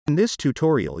In this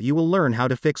tutorial you will learn how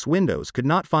to fix Windows could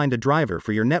not find a driver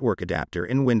for your network adapter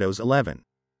in Windows 11.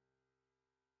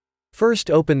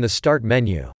 First, open the Start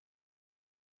menu.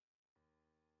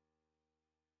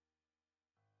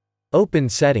 Open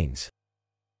Settings.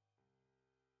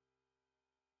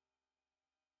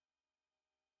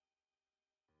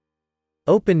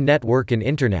 Open Network and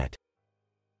Internet.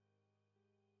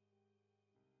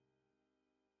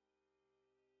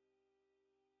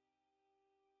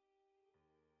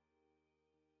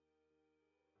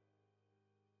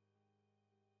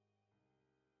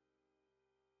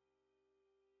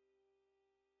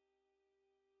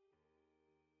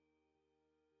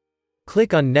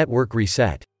 Click on Network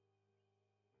Reset.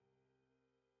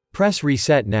 Press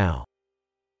Reset now.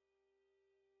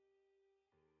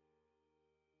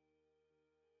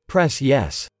 Press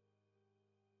Yes.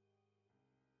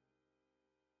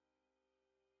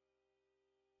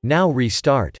 Now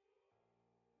restart.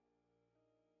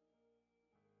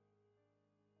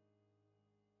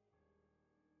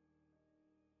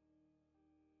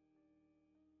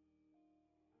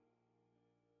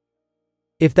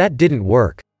 If that didn't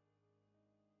work,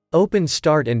 open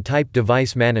Start and type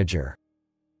Device Manager.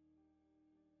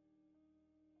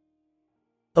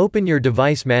 Open your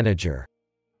Device Manager.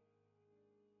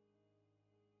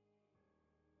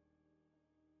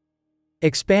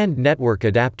 Expand Network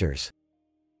Adapters.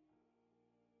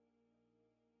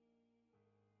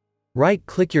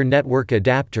 Right-click your network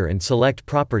adapter and select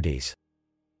Properties.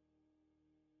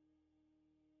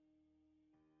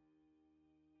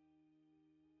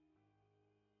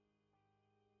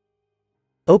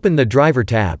 Open the Driver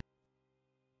tab.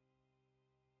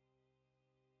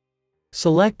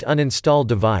 Select Uninstall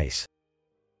Device.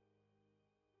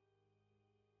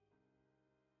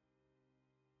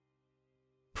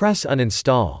 Press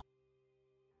Uninstall.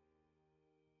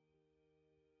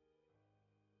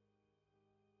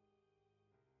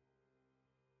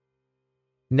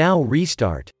 Now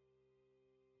restart.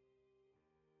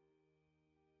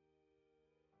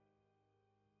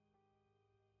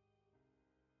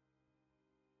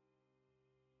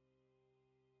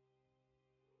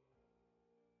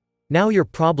 Now your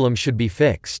problem should be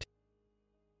fixed.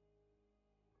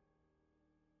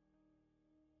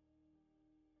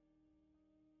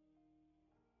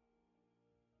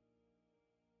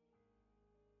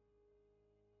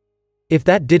 If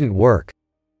that didn't work,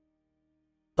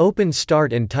 open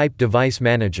Start and type Device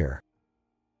Manager.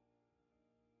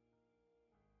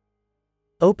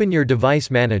 Open your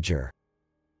Device Manager.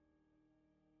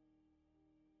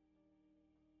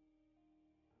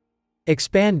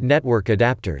 Expand Network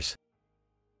Adapters.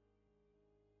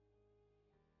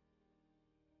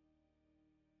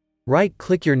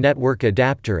 Right-click your network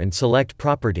adapter and select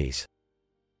Properties.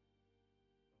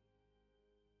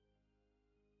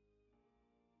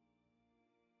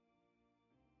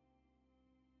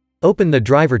 Open the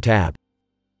Driver tab.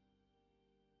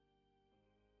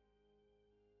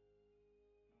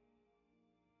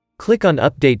 Click on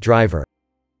Update Driver.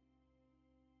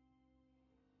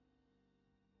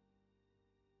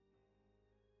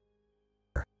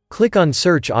 Click on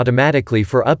Search automatically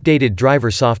for updated driver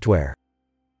software.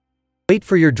 Wait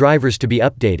for your drivers to be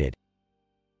updated.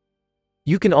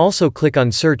 You can also click on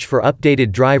Search for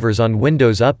updated drivers on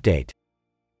Windows Update.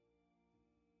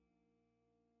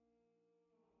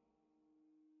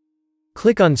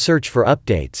 Click on Search for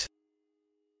updates.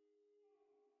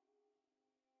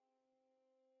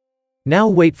 Now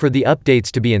wait for the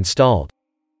updates to be installed.